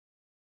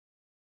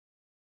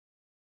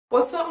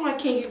What's up, my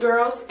kinky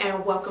girls,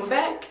 and welcome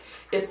back.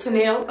 It's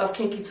Tanel of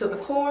Kinky to the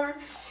Core.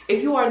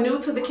 If you are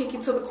new to the Kinky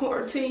to the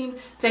Core team,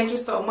 thank you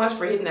so much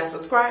for hitting that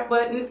subscribe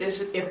button.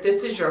 If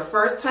this is your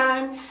first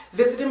time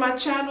visiting my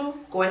channel,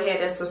 go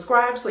ahead and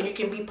subscribe so you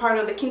can be part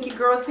of the Kinky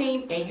Girl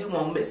team and you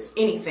won't miss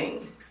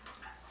anything.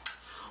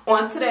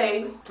 On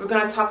today, we're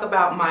going to talk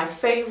about my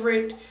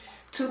favorite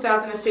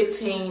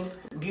 2015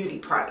 beauty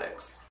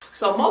products.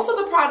 So most of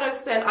the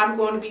products that I'm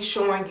going to be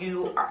showing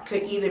you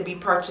could either be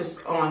purchased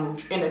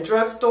in the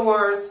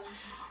drugstores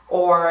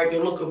or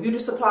your local beauty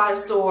supply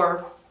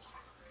store,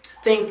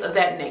 things of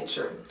that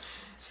nature.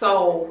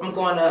 So I'm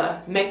going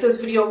to make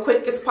this video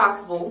quick as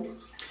possible.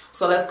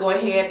 So let's go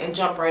ahead and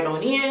jump right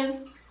on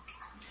in.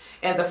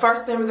 And the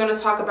first thing we're going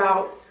to talk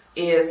about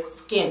is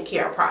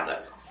skincare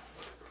products.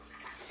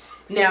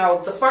 Now,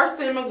 the first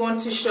thing I'm going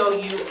to show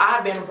you,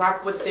 I've been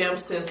rocking with them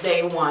since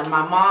day one.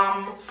 My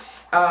mom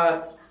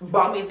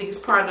bought me these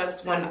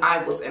products when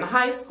I was in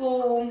high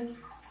school,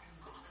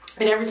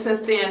 and ever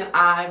since then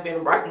I've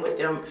been rocking with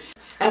them.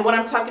 And what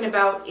I'm talking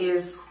about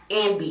is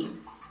Ambi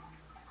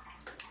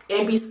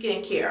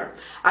Skincare.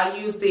 I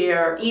use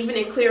their Even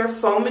and Clear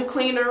Foaming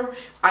Cleaner.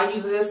 I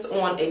use this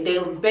on a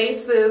daily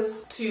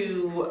basis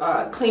to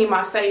clean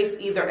my face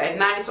either at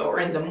night or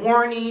in the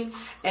morning.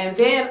 And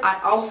then I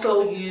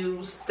also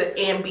use the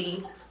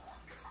Ambi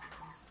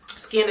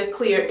Skin and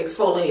Clear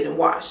Exfoliating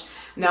Wash.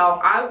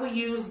 Now, I will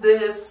use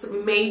this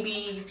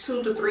maybe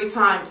 2 to 3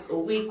 times a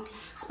week,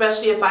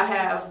 especially if I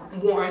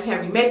have worn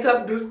heavy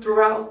makeup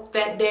throughout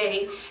that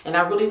day and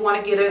I really want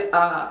to get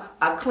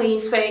a clean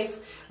face.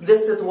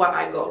 This is what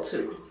I go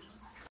to.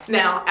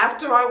 Now,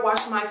 after I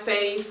wash my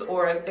face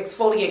or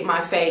exfoliate my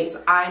face,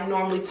 I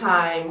normally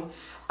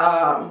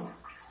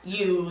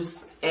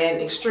use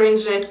an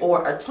astringent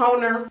or a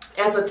toner.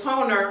 As a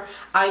toner,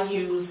 I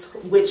use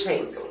Witch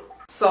Hazel.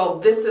 So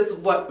this is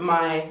what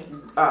my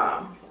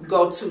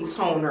go-to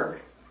toner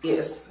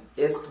is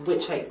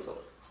Witch Hazel.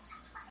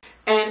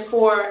 And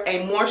for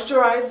a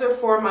moisturizer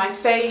for my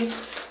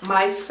face,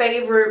 my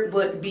favorite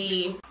would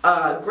be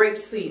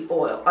grapeseed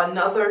oil,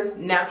 another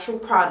natural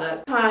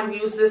product. I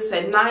use this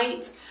at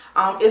night.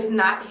 It's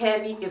not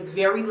heavy, it's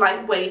very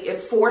lightweight.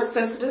 It's for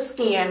sensitive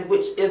skin,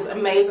 which is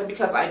amazing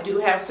because I do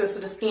have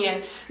sensitive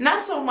skin.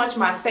 Not so much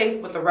my face,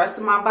 but the rest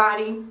of my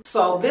body.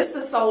 So this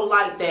is so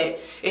light that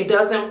it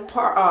doesn't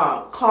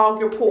clog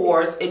your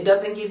pores. It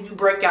doesn't give you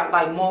breakout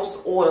like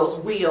most oils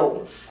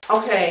will.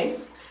 Okay,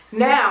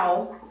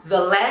 now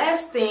the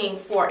last thing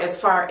as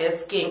far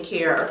as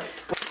skincare,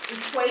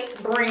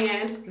 Equate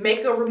brand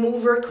Makeup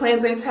Remover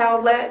Cleansing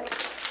Towelette.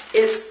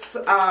 It's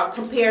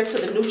compared to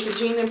the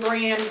Neutrogena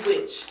brand,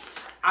 which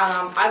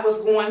I was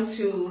going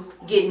to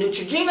get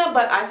Neutrogena,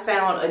 but I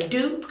found a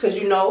dupe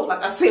because, you know,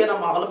 like I said,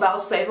 I'm all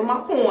about saving my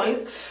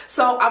coins.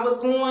 So I was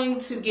going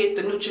to get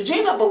the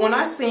Neutrogena, but when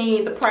I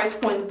seen the price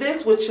point of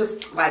this, which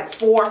is like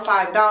 $4 or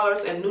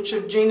 $5, and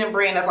Neutrogena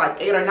brand is like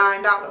 $8 or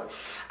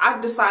 $9, I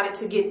decided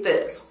to get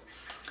this.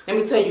 Let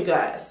me tell you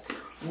guys,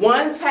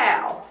 one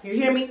towel, you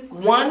hear me?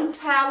 One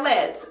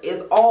towelette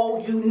is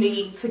all you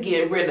need to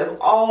get rid of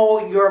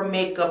all your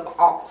makeup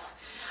off.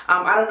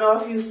 I don't know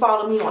if you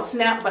follow me on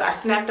Snap, but I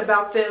snapped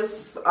about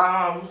this.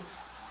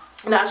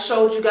 And I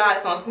showed you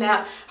guys on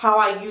Snap how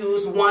I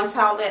use one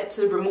towelette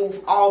to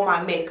remove all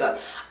my makeup.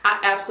 I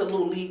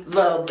absolutely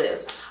love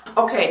this.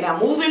 Okay, now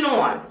moving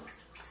on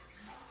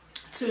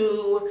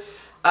to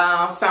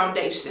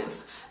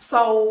foundations.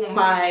 So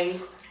my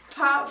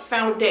top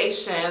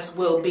foundations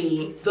will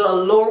be the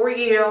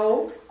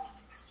L'Oreal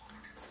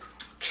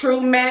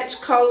True Match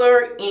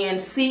Color in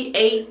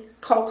C8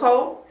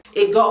 Cocoa.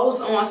 It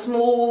goes on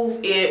smooth.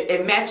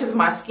 It matches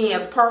my skin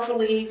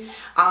perfectly.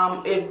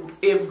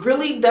 It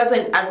really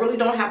doesn't, I really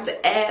don't have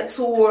to add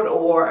to it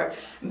or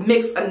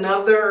mix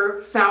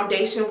another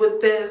foundation with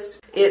this.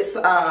 It's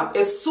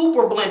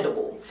super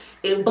blendable.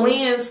 It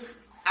blends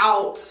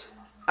out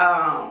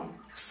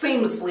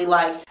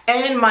seamlessly.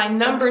 And my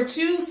number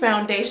 2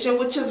 foundation,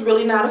 which is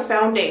really not a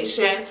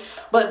foundation,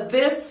 but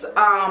this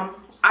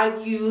I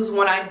use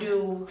when I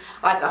do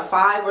like a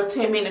 5 or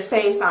 10 minute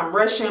face. I'm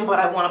rushing, but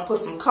I want to put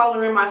some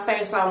color in my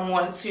face. I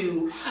want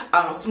to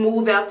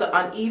smooth out the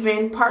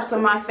uneven parts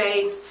of my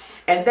face,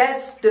 and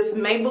that's this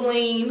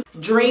Maybelline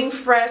Dream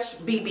Fresh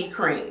BB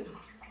Cream.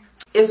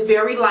 It's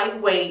very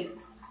lightweight.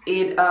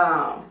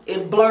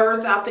 It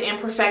blurs out the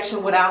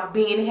imperfection without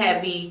being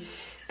heavy.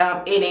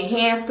 It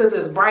enhances,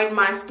 it brightens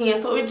my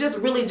skin, so it just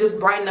really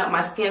brightens up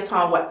my skin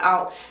tone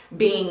without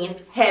being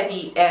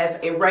heavy as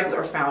a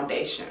regular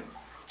foundation.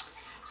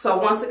 So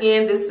once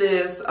again, this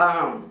is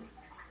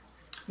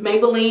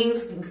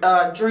Maybelline's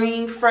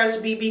Dream Fresh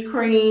BB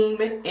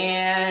Cream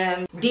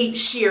and Deep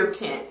Sheer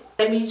Tint.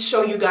 Let me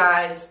show you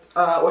guys,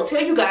 or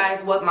tell you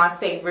guys what my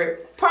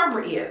favorite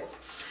primer is.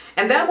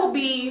 And that will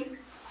be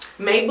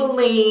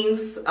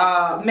Maybelline's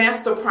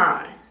Master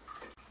Prime.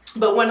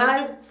 But when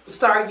I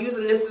started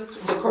using this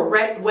the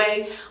correct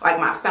way, like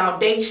my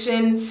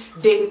foundation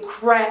didn't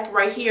crack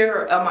right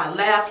here on my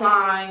laugh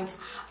lines,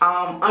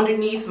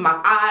 underneath my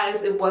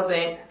eyes it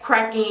wasn't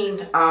cracking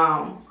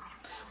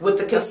with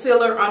the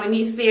concealer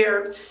underneath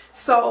there.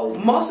 So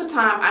most of the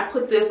time I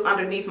put this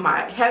underneath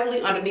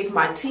heavily underneath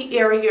my T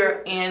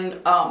area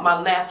and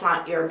my lash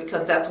line area,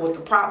 because that's what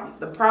the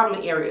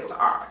problem areas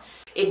are.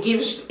 It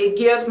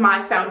gives my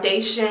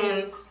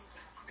foundation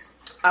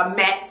a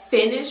matte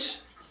finish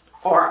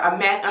or a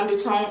matte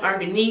undertone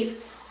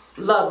underneath.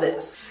 Love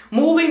this.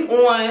 Moving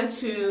on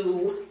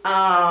to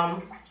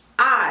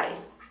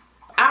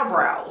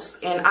eyebrows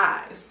and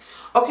eyes.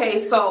 Okay,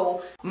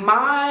 so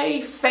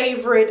my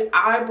favorite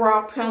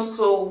eyebrow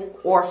pencil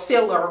or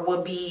filler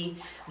would be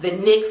the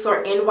NYX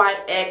or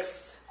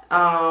NYX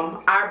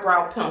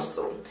eyebrow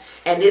pencil.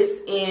 And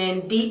it's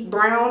in deep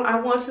brown, I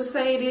want to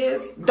say it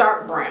is.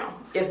 Dark brown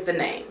is the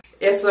name.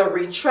 It's a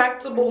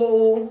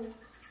retractable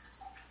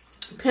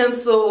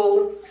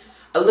pencil.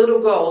 A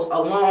little goes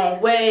a long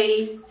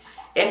way.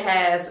 It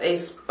has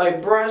a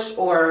brush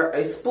or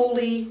a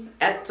spoolie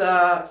at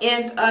the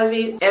end of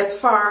it. As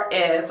far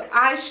as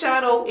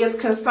eyeshadow is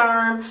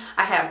concerned,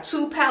 I have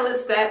two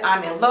palettes that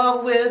I'm in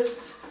love with.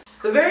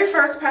 The very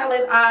first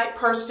palette I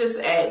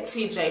purchased at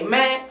TJ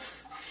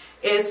Maxx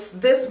is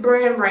this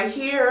brand right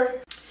here.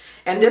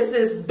 And this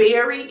is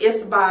Berry.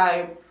 It's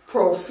by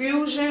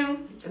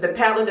Profusion. The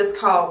palette is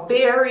called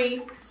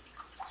Berry.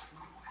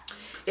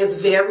 It's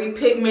very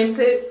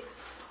pigmented.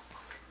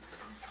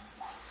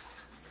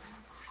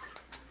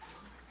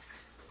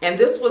 And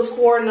this was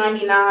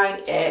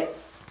 $4.99 at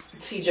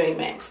TJ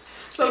Maxx.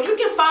 So you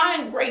can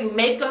find great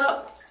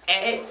makeup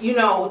at, you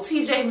know,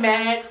 TJ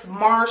Maxx,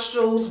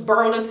 Marshalls,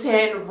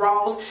 Burlington,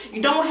 Ross.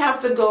 You don't have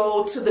to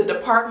go to the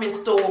department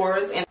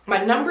stores. And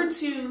my number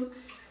 2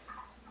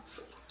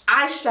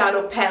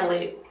 eyeshadow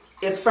palette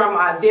is from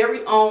my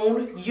very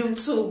own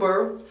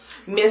YouTuber,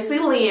 Missy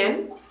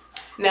Lynn.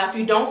 Now, if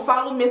you don't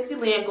follow Missy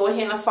Lynn, go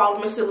ahead and follow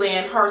Missy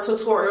Lynn. Her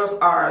tutorials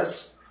are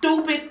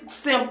stupid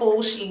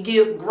simple. She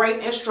gives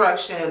great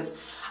instructions.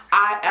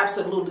 I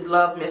absolutely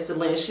love Missy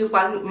Lynn. She's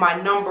like my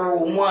number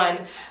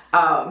 1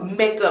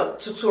 makeup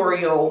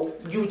tutorial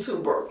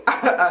YouTuber,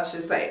 I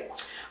should say.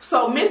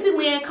 So Missy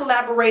Lynn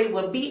collaborated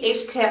with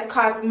BH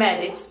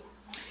Cosmetics.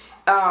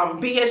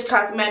 BH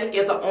Cosmetic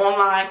is an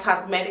online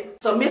cosmetic.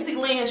 So Missy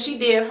Lynn, she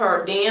did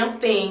her damn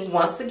thing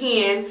once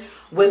again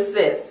with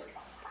this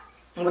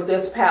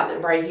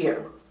palette right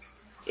here.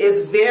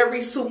 It's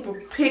very super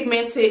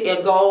pigmented.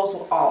 It goes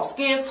with all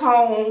skin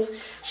tones.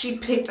 She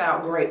picked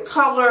out great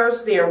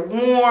colors. They're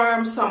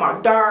warm. Some are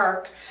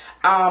dark.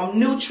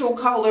 Neutral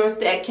colors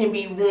that can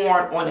be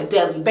worn on a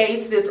daily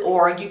basis,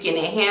 or you can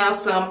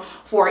enhance them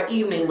for an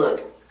evening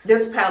look.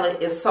 This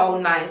palette is so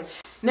nice.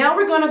 Now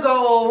we're going to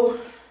go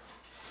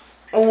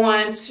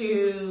on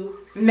to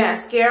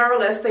mascara.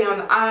 Let's stay on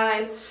the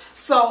eyes.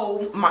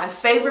 So my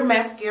favorite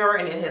mascara,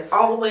 and it has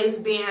always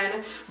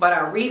been, but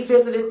I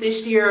revisited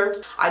this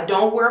year. I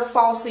don't wear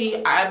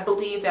falsie. I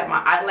believe that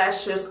my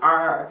eyelashes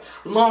are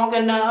long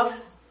enough.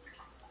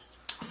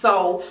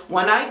 So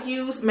when I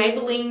use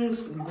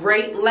Maybelline's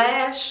Great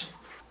Lash,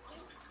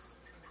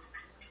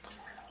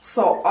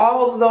 so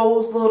all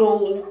those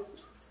little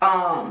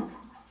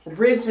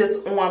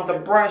ridges on the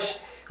brush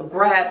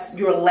grabs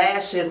your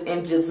lashes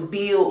and just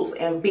builds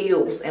and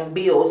builds and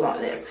builds on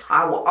this.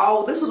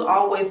 This will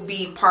always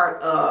be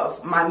part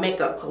of my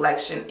makeup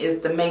collection,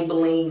 is the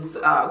Maybelline's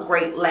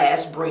Great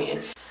Lash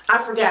brand. I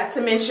forgot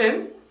to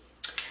mention,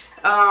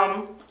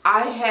 I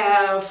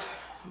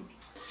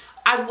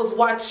was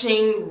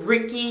watching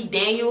Ricky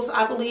Daniels,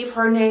 I believe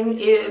her name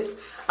is.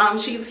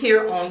 She's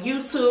here on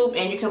YouTube,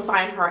 and you can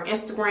find her on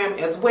Instagram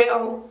as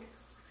well.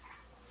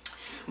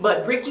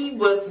 But Ricky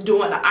was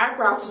doing an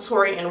eyebrow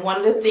tutorial, and one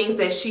of the things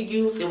that she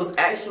used, it was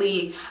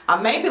actually a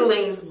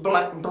Maybelline's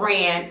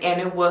brand,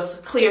 and it was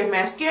clear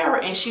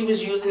mascara, and she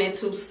was using it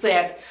to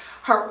set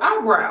her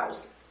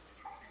eyebrows.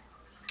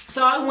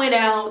 So I went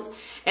out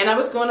and I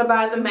was going to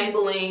buy the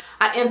Maybelline.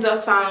 I ended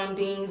up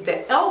finding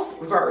the e.l.f.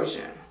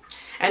 version.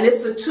 And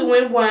it's a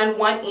 2-in-1.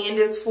 One end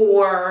is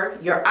for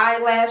your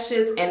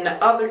eyelashes, and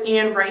the other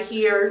end right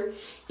here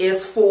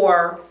is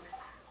for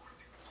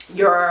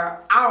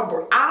your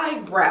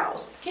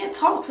eyebrows. Can't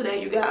talk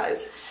today, you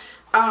guys.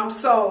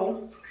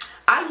 So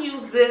I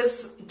use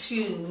this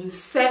to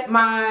set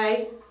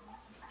my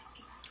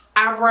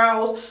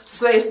eyebrows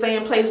so they stay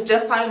in place,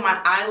 just like my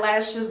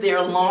eyelashes.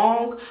 They're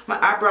long. My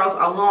eyebrows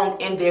are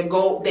long, and they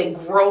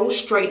grow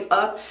straight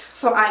up.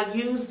 So I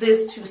use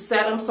this to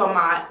set them so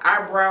my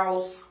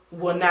eyebrows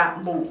will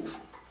not move.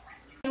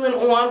 Moving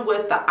on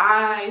with the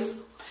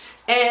eyes,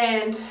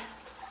 and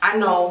I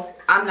know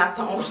I'm not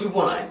the only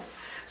one.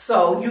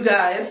 So you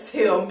guys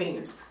tell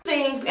me.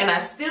 Things, and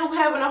I'm still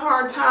having a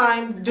hard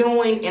time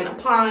doing and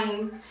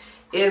applying,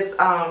 is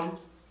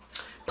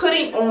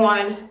putting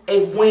on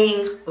a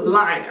wing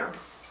liner.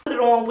 Put it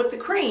on with the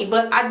cream,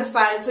 but I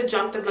decided to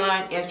jump the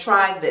gun and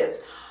try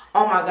this.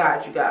 Oh my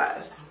God, you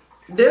guys.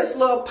 This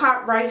little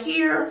pot right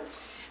here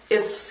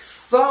is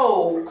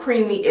so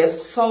creamy.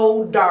 It's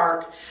so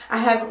dark. I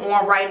have it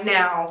on right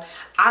now.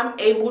 I'm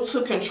able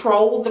to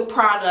control the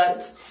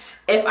product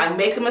If I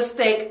make a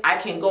mistake, I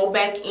can go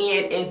back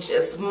in and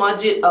just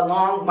smudge it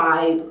along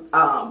my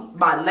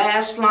my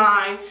lash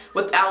line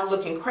without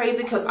looking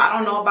crazy. Because I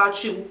don't know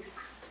about you,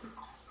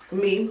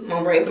 me,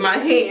 I'm raising my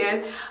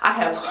hand. I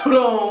have put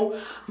on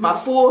my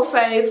full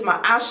face, my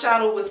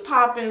eyeshadow was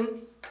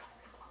popping,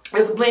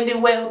 it's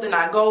blended well. Then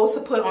I go to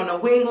put on a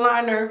wing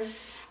liner,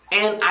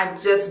 and I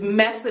just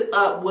mess it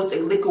up with a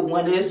liquid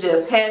one. It's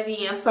just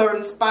heavy in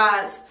certain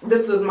spots.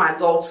 This is my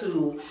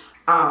go-to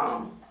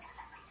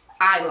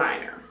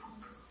eyeliner.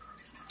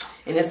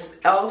 And it's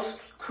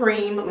e.l.f.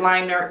 cream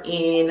liner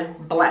in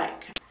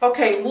black.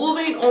 Okay,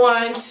 moving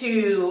on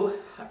to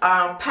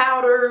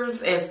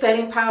powders and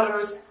setting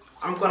powders.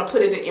 I'm going to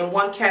put it in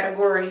one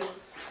category.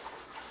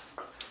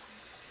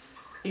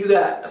 You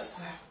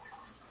guys,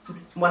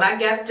 when I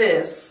got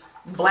this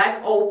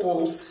Black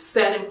Opals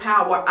setting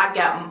powder, I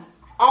got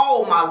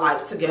all my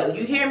life together.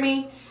 You hear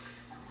me?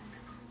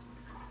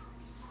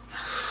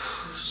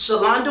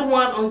 Shalonda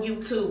One on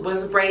YouTube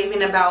was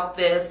raving about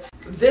this.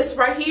 This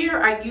right here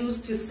I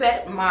use to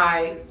set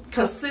my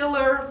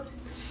concealer.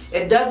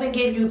 It doesn't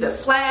give you the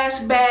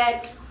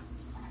flashback.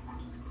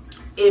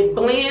 It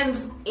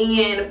blends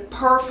in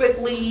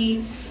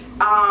perfectly.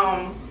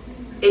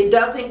 It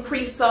doesn't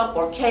crease up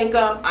or cake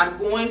up. I'm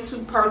going to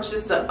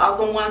purchase the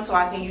other one so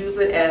I can use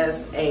it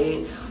as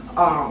a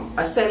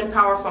setting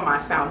powder for my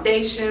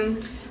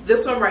foundation.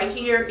 This one right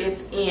here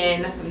is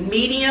in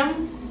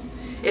medium.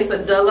 It's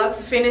a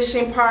deluxe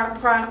finishing powder.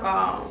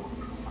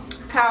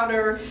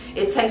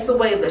 It takes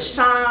away the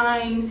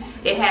shine.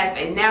 It has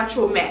a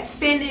natural matte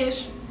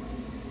finish.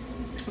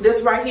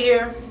 This right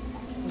here,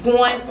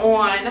 going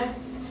on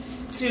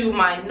to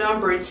my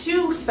number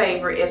 2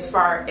 favorite as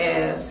far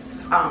as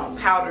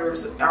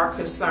powders are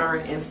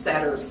concerned and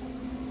setters.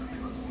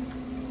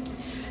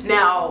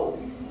 Now,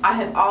 I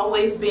have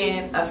always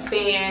been a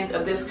fan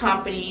of this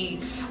company.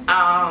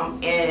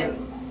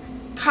 In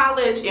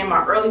college, in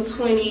my early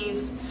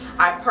 20s,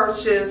 I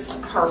purchased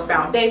her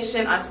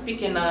foundation. I'm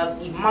speaking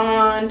of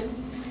Iman,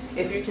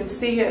 if you can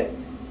see it.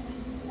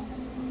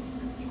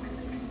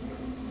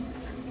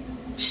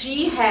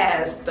 She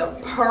has the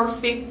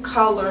perfect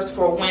colors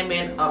for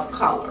women of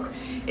color.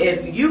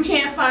 If you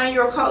can't find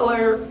your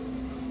color,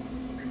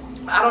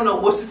 I don't know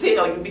what to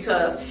tell you,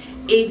 because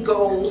it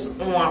goes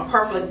on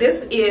perfectly.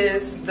 This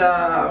is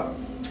the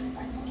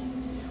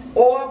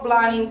Oil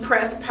Blotting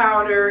Pressed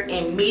Powder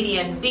in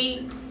medium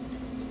deep.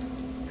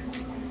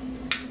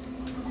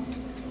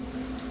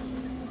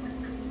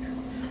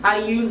 I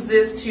use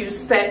this to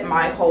set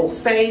my whole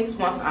face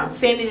once I'm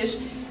finished.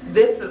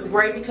 This is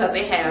great because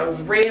it has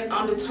red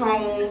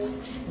undertones,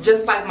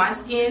 just like my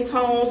skin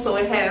tone. So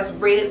it has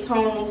red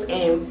tones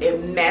and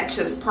it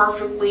matches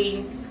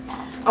perfectly.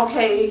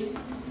 Okay,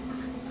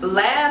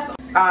 last,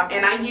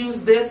 and I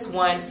use this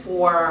one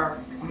for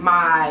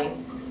my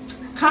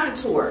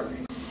contour.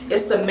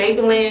 It's the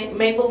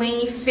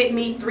Maybelline Fit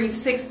Me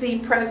 360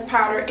 Pressed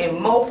Powder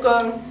in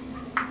Mocha.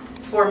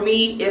 For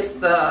me, it's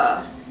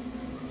the,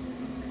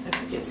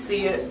 if you can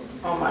see it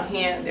on my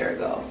hand, there we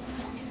go.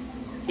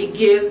 It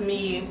gives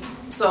me,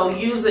 so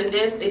using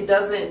this, it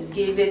doesn't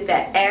give it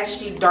that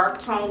ashy dark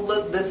tone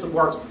look. This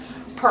works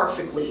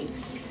perfectly.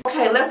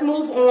 Okay, let's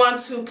move on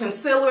to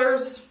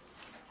concealers.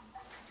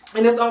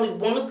 And there's only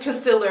one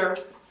concealer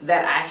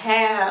that I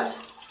have.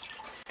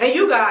 And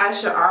you guys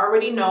should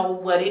already know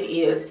what it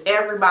is.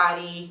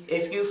 Everybody,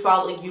 if you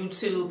follow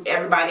YouTube,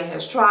 everybody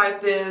has tried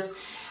this.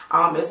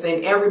 It's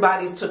in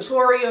everybody's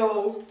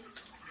tutorial.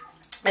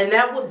 And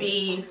that would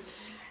be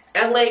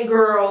LA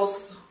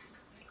Girls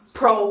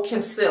Pro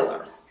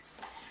Concealer.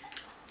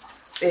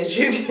 As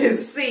you can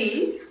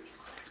see,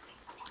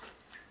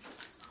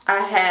 I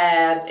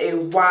have a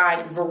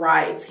wide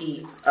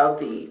variety of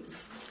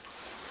these.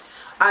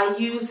 I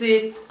use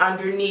it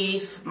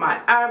underneath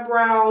my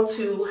eyebrow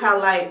to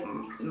highlight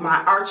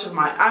my arch of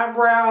my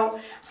eyebrow.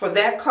 For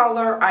that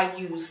color, I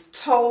use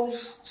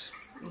Toast,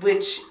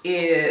 which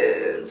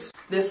is,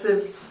 this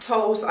is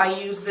Toast. I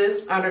use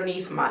this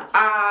underneath my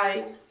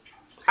eyebrow.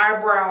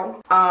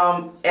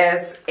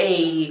 As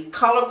a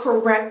color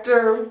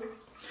corrector,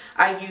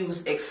 I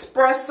use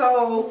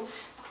Espresso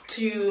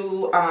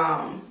to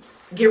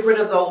get rid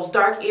of those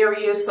dark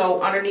areas.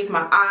 So underneath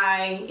my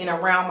eye and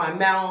around my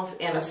mouth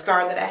and a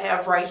scar that I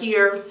have right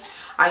here,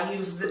 I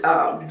use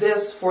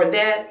this for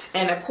that.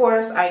 And of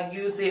course, I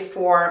use it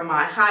for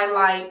my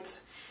highlight.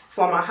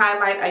 For my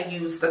highlight, I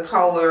use the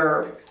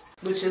color,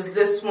 which is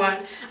this one.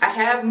 I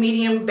have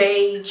medium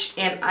beige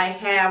and I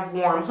have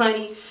warm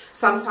honey.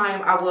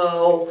 Sometime I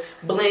will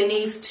blend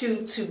these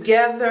two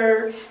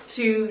together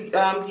to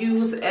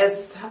use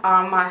as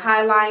my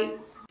highlight.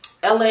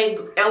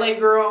 LA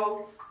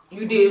Girl,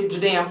 you did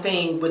your damn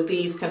thing with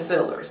these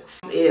concealers.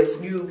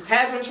 If you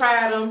haven't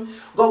tried them,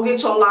 go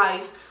get your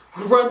life.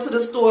 Run to the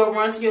store,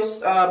 run to your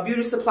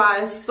beauty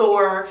supply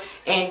store,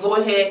 and go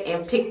ahead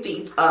and pick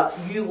these up.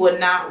 You will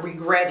not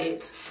regret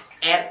it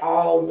at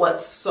all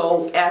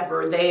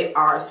whatsoever. They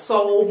are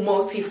so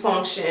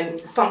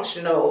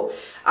multifunctional.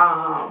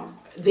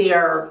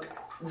 They're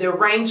The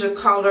range of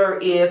color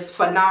is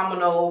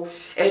phenomenal.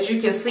 As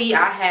you can see,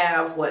 I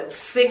have, what,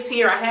 6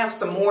 here. I have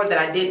some more that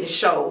I didn't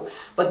show,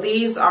 but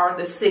these are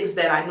the 6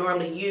 that I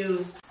normally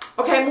use.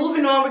 Okay,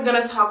 moving on, we're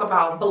going to talk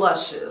about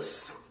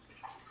blushes.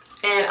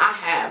 And I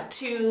have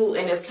 2,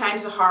 and it's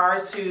kind of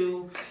hard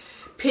to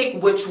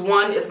pick which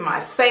one is my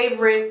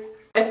favorite.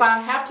 If I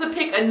have to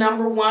pick a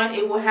number 1,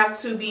 it will have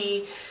to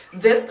be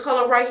this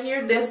color right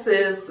here. This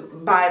is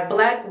by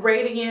Black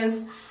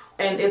Radiance,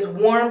 and it's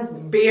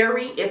Warm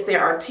Berry. It's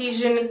their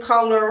Artesian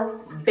Color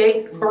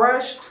Baked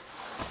Blush.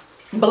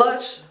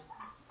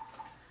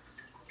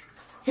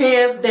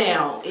 Hands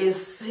down,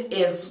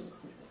 it's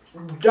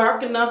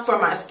dark enough for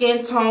my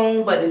skin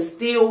tone, but it's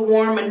still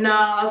warm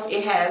enough.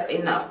 It has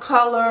enough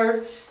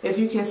color. If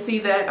you can see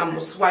that, I'm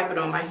gonna swipe it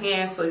on my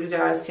hand so you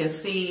guys can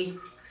see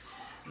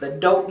the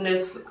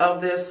dopeness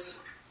of this.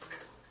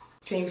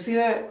 Can you see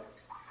that?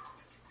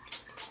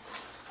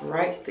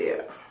 Right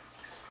there.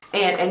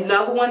 And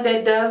another one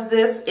that does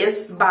this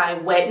is by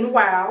Wet n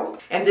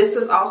Wild, and this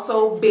is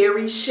also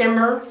Berry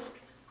Shimmer.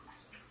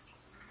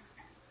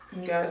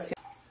 You guys can,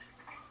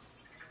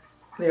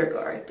 there you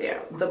go, right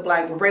there, the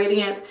Black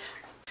Radiance.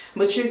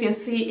 But you can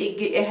see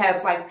it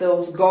has like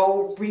those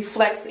gold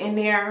reflex in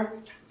there.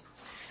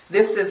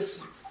 This is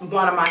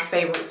one of my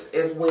favorites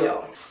as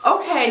well.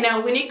 Okay,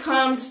 now when it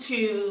comes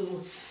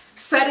to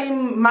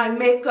setting my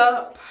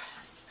makeup,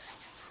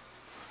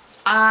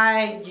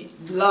 I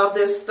love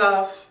this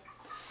stuff.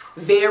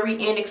 Very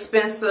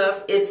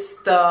inexpensive. It's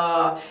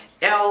the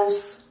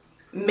e.l.f.'s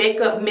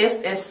Makeup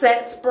Mist and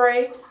Set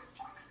Spray.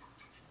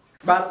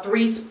 About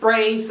 3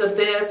 sprays of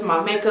this.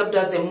 My makeup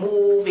doesn't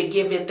move. It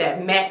gives it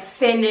that matte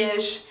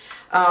finish.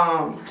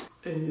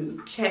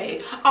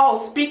 Okay.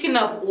 Oh, speaking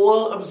of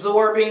oil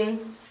absorbing.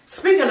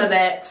 Speaking of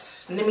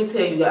that, let me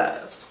tell you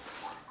guys.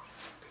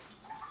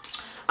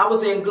 I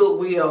was in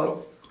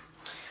Goodwill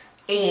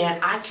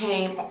and I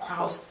came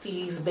across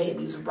these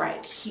babies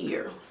right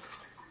here.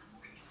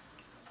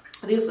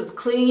 This is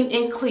Clean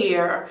and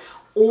Clear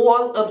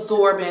Oil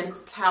Absorbent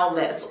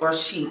Towelettes or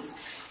sheets.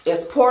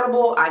 It's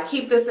portable. I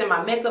keep this in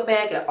my makeup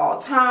bag at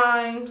all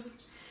times.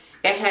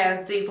 It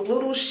has these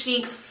little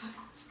sheets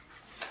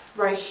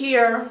right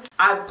here.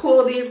 I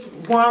pull these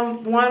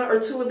one or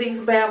 2 of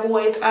these bad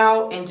boys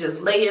out and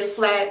just lay it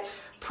flat,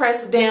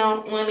 press down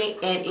on it,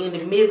 and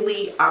it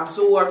immediately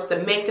absorbs the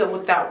makeup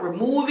without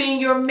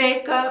removing your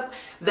makeup.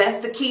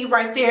 That's the key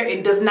right there.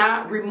 It does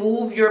not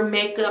remove your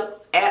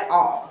makeup at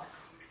all.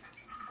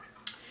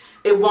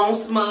 It won't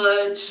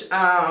smudge.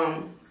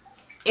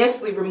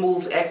 Instantly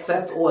removes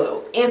excess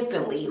oil.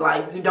 Instantly.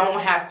 Like, you don't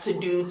have to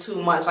do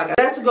too much. Like,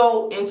 let's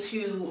go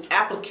into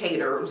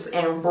applicators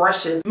and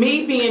brushes.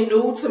 Me being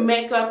new to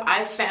makeup,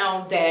 I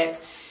found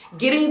that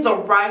getting the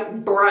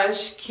right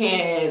brush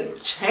can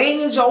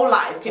change your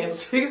life.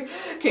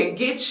 Can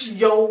get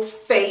your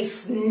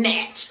face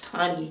snatched,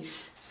 honey.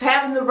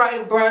 Having the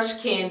right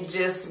brush can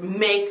just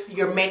make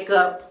your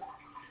makeup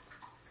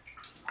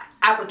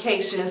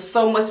application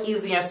so much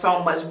easier and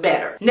so much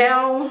better.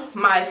 Now,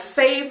 my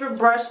favorite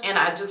brush, and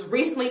I just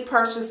recently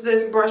purchased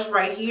this brush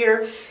right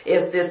here,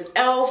 is this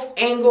e.l.f.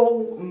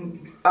 Angle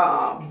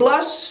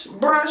Blush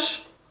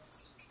Brush.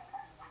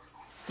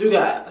 You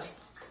guys,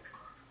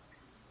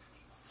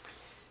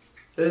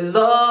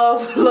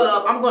 love.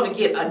 I'm going to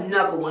get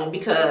another one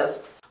because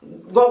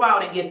go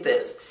out and get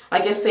this.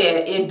 Like I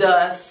said, it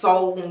does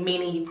so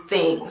many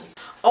things.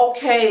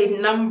 Okay,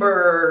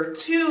 number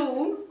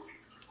 2.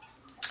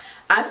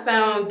 I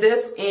found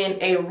this in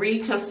a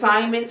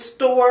reconsignment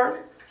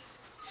store,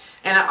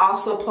 and I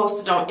also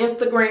posted on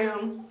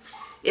Instagram.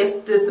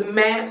 It's this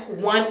MAC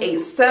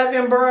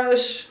 187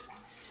 brush.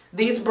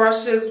 These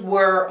brushes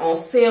were on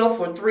sale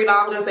for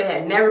 $3. They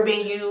had never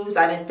been used.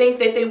 I didn't think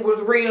that they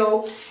was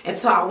real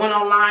until I went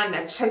online and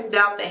I checked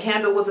out. The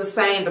handle was the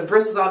same. The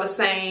bristles are the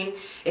same.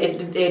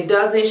 It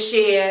doesn't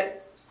shed.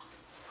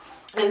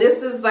 And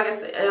this is, like I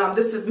said,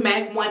 this is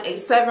MAC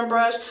 187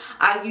 brush.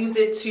 I use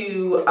it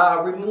to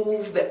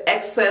remove the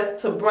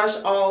excess, to brush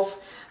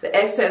off the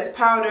excess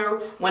powder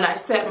when I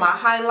set my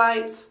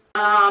highlights.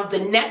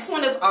 The next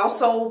one is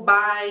also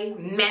by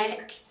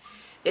MAC.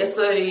 It's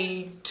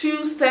a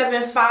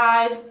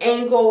 275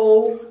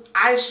 angle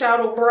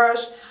eyeshadow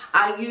brush.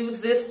 I use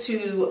this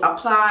to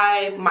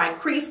apply my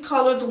crease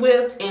colors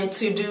with and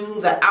to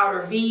do the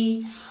outer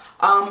V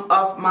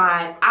of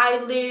my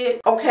eyelid.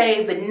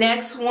 Okay, the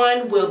next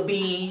one will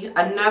be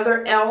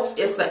another e.l.f.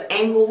 It's an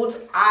angled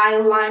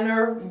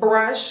eyeliner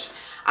brush.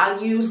 I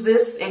use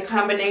this in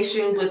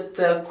combination with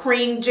the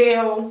cream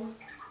gel.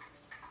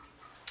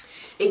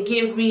 It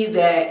gives me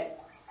that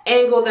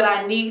angle that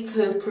I need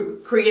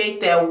to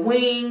create that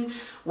wing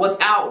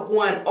without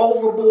going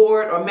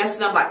overboard or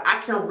messing up. Like,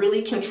 I can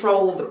really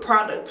control the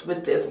product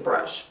with this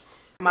brush.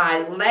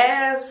 My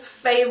last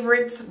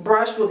favorite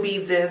brush will be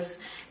this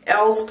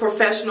e.l.f.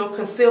 Professional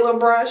Concealer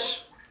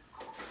Brush.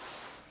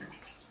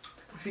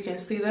 If you can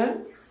see that.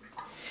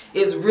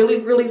 It's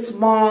really, really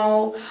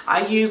small.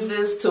 I use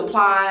this to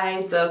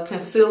apply the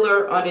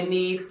concealer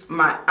underneath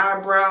my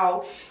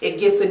eyebrow. It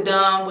gets it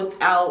done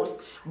without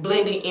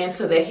blending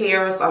into the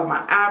hairs of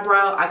my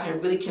eyebrow. I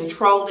can really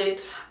control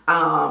it.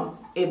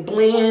 It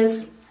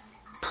blends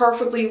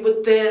perfectly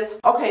with this.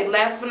 Okay,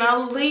 last but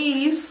not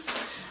least,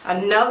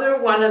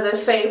 another one of the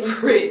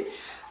favorite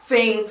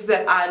things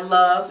that I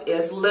love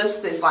is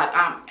lipsticks. Like,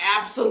 I'm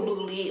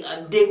absolutely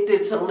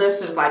addicted to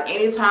lipsticks. Like,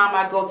 anytime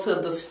I go to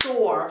the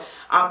store,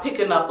 I'm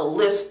picking up a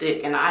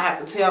lipstick, and I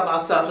have to tell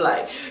myself,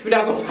 like, you're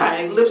not gonna buy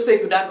any lipstick,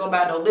 you're not gonna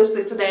buy no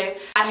lipstick today.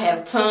 I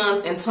have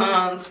tons and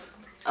tons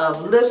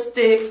of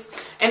lipsticks,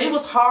 and it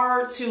was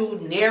hard to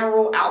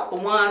narrow out the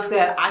ones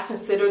that I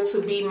consider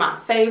to be my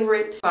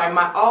favorite.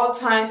 My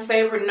all-time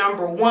favorite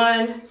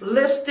 #1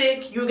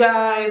 lipstick, you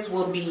guys,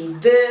 will be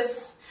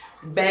this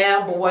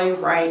bad boy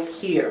right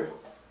here.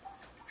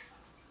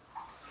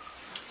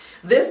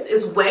 This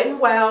is Wet n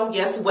Wild.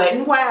 Yes, Wet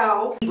n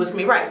Wild. Be with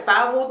me, right?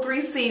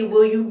 503C,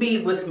 will you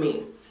be with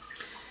me?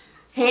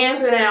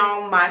 Hands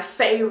down, my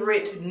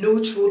favorite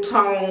neutral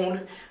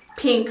tone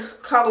pink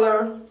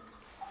color.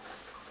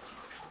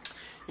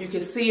 You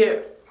can see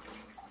it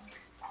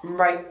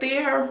right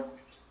there.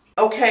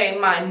 Okay,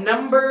 my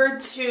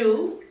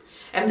 #2,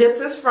 and this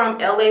is from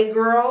LA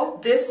Girl.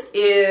 This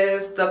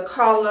is the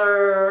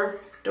color,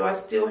 do I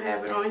still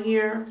have it on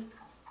here?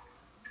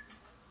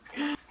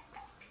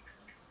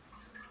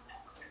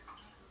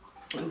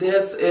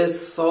 This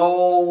is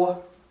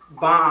so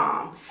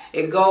bomb.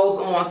 It goes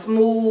on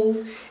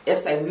smooth.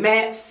 It's a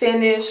matte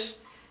finish.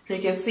 You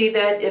can see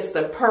that it's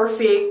the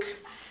perfect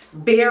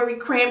berry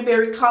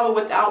cranberry color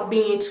without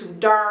being too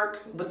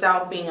dark,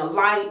 without being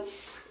light.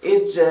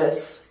 It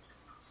just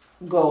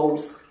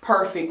goes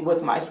perfect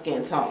with my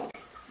skin tone.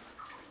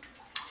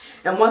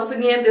 And once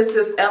again, this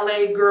is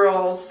LA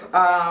Girl's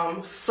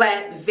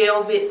Flat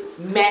Velvet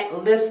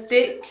Matte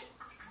Lipstick.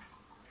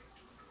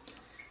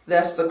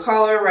 That's the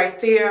color right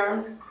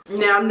there.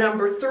 Now,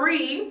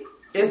 #3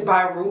 is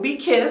by Ruby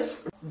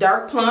Kiss,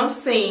 Dark Plum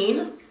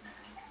Scene.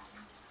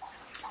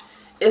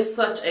 It's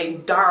such a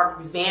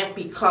dark,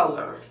 vampy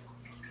color.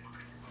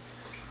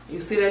 You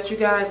see that, you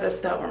guys? That's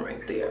that one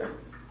right there.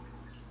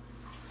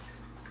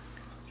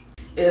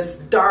 It's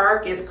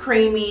dark, it's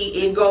creamy,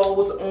 it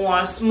goes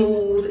on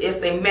smooth,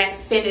 it's a matte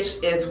finish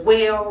as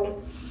well.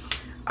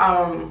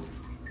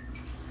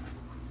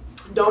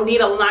 Don't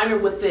need a liner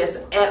with this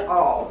at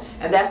all,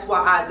 and that's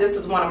why this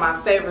is one of my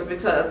favorites,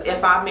 because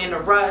if I'm in a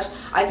rush,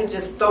 I can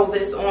just throw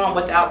this on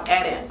without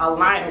adding a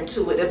liner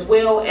to it, as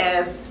well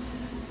as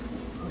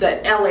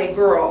the LA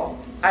Girl.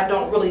 I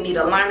don't really need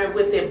a liner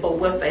with it, but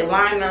with a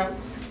liner,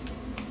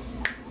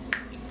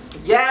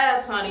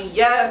 yes honey,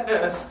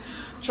 yes.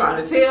 I'm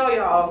trying to tell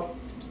y'all.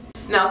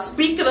 Now,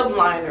 speaking of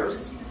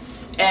liners,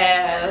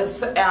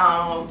 as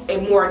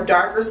a more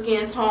darker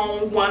skin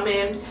tone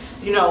woman,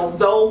 you know,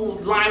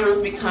 those liners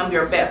become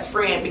your best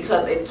friend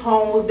because it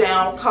tones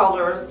down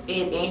colors,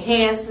 it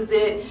enhances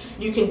it.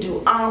 You can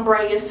do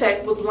ombre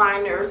effect with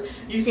liners.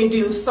 You can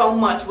do so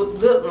much with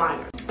lip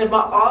liner. And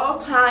my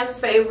all-time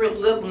favorite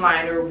lip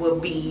liner will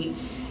be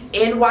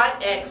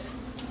NYX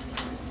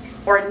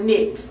or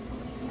NYX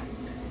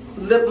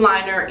lip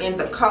liner in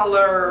the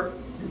color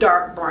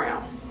dark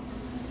brown.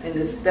 And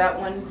it's that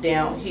one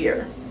down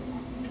here.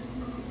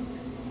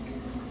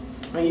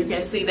 And you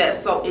can see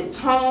that, so it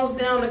tones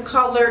down the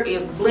color,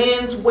 it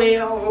blends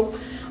well.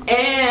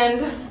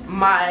 And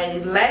my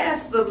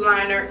last lip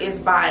liner is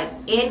by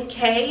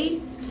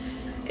NK.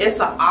 It's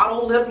an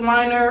auto lip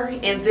liner,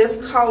 and this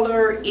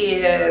color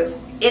is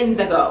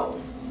Indigo.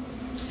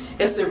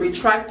 It's a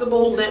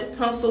retractable lip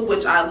pencil,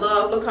 which I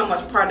love. Look how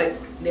much product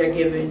they're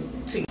giving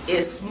to you.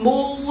 It's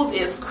smooth,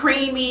 it's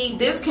creamy.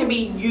 This can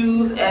be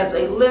used as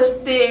a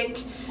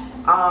lipstick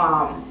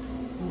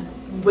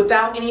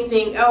without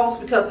anything else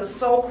because it's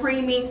so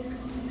creamy.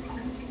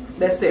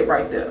 That's it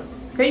right there.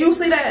 Can you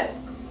see that?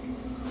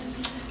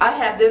 I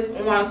have this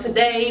on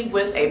today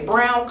with a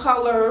brown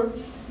color.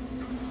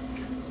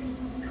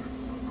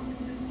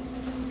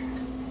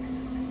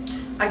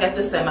 I got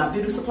this at my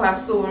beauty supply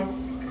store.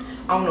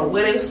 I don't know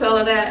where they sell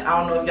it at. I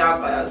don't know if y'all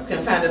guys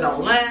can find it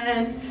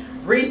online.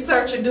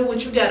 Research and do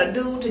what you gotta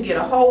do to get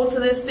a hold to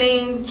this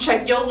thing.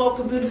 Check your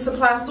local beauty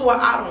supply store.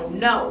 I don't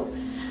know,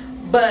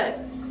 but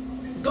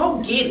go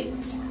get it.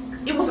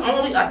 It was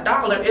only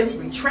 $1. It's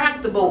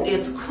retractable.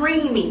 It's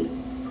creamy.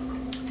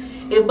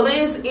 It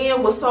blends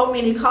in with so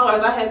many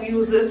colors. I have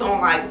used this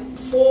on like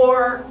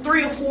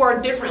 3 or 4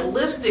 different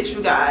lipsticks,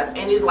 you guys,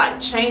 and it like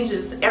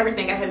changes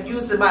everything. I have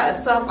used it by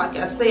itself, like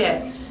I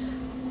said.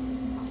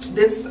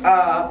 This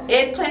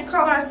eggplant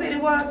color, I said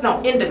it was?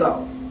 No,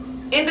 indigo.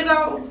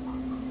 Indigo.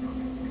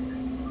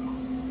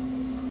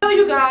 So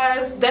you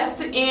guys, that's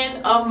the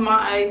end of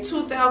my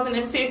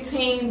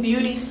 2015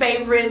 beauty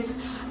favorites.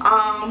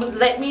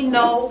 Let me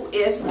know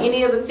if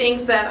any of the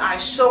things that I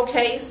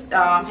showcased,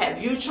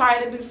 have you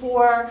tried it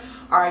before?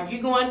 Are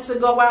you going to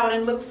go out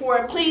and look for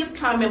it? Please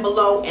comment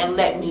below and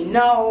let me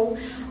know.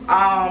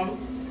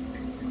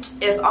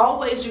 As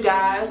always, you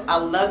guys, I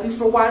love you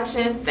for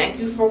watching. Thank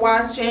you for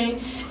watching.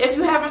 If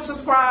you haven't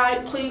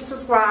subscribed, please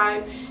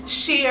subscribe,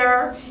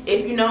 share.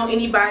 If you know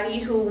anybody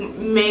who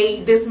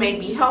this may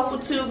be helpful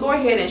to, go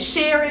ahead and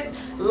share it,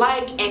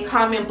 like and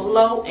comment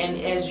below. And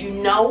as you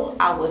know,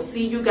 I will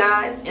see you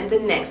guys in the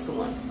next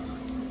one.